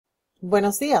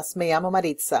Buenos días, me llamo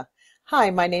Maritza.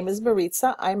 Hi, my name is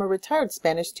Maritza. I'm a retired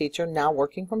Spanish teacher now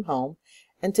working from home,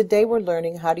 and today we're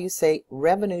learning how do you say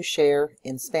revenue share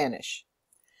in Spanish.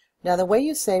 Now the way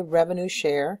you say revenue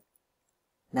share,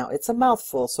 now it's a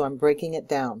mouthful, so I'm breaking it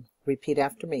down. Repeat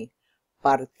after me.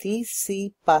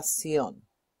 Participación.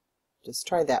 Just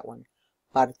try that one.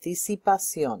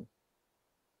 Participación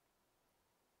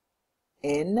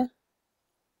en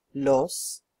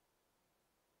los.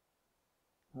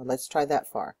 Well, let's try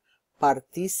that far.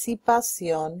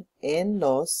 Participación en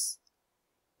los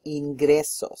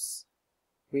ingresos.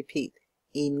 Repeat.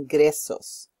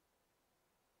 Ingresos.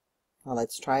 Now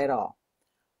let's try it all.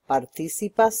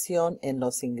 Participación en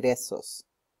los ingresos.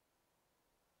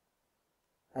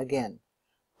 Again.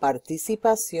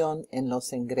 Participación en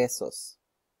los ingresos.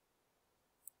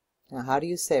 Now how do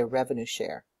you say revenue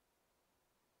share?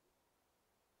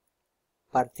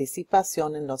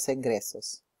 Participación en los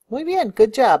ingresos. Muy bien,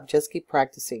 good job. Just keep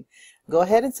practicing. Go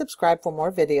ahead and subscribe for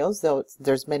more videos.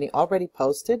 There's many already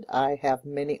posted. I have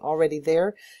many already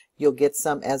there. You'll get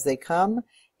some as they come.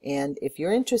 And if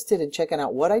you're interested in checking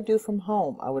out what I do from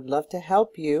home, I would love to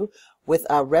help you with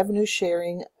a revenue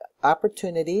sharing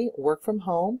opportunity, work from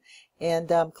home. And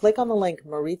click on the link,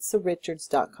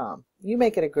 MaritzaRichards.com. You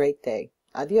make it a great day.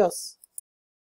 Adios.